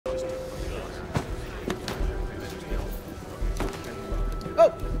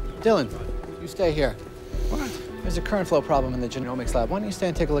Dylan, you stay here. What? There's a current flow problem in the genomics lab. Why don't you stay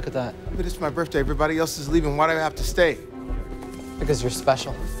and take a look at that? But it's my birthday. Everybody else is leaving. Why do I have to stay? Because you're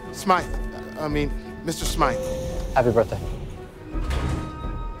special. Smythe. I mean, Mr. Smythe. Happy birthday.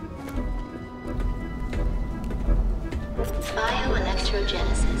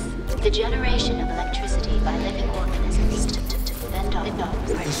 Bioelectrogenesis, the generation of electricity by living organisms.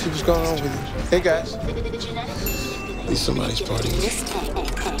 Let's see what's going on with you. Hey, guys. At least somebody's partying.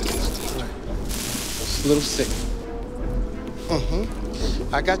 It's a little sick.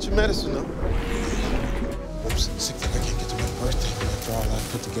 I got your medicine, though. I'm sick that I can't get to my birthday after all I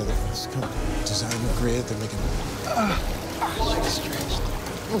put together for this company. Designer grid, they're making... she's stretched.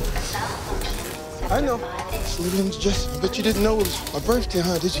 I know. It's a little indigestion. I bet you didn't know it was my birthday,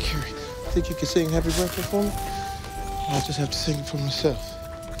 huh? Did you, Carrie? Think you could sing Happy Birthday for me? I'll just have to sing it for myself.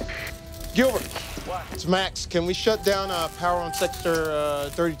 Gilbert. What? It's Max. Can we shut down power on sector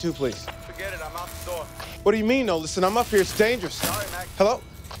 32, please? Forget it. I'm out the door. What do you mean, no? Listen, I'm up here. It's dangerous. Sorry, Max. Hello?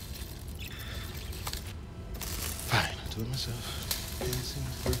 Fine. I'll do it myself. Can't sing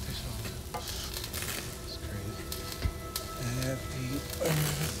his birthday song. It's crazy. Happy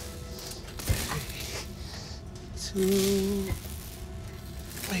birthday to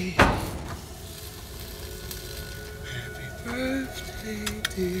me. Happy birthday,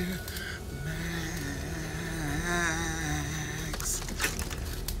 dear Max.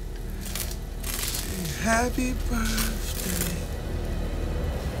 Say happy birthday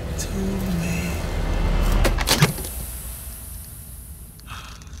to me.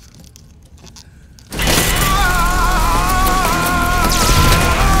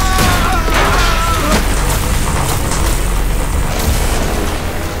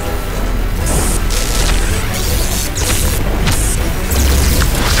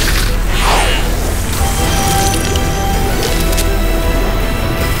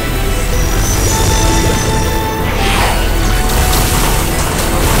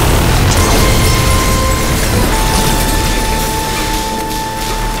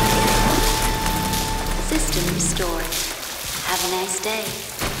 System restored. Have a nice day.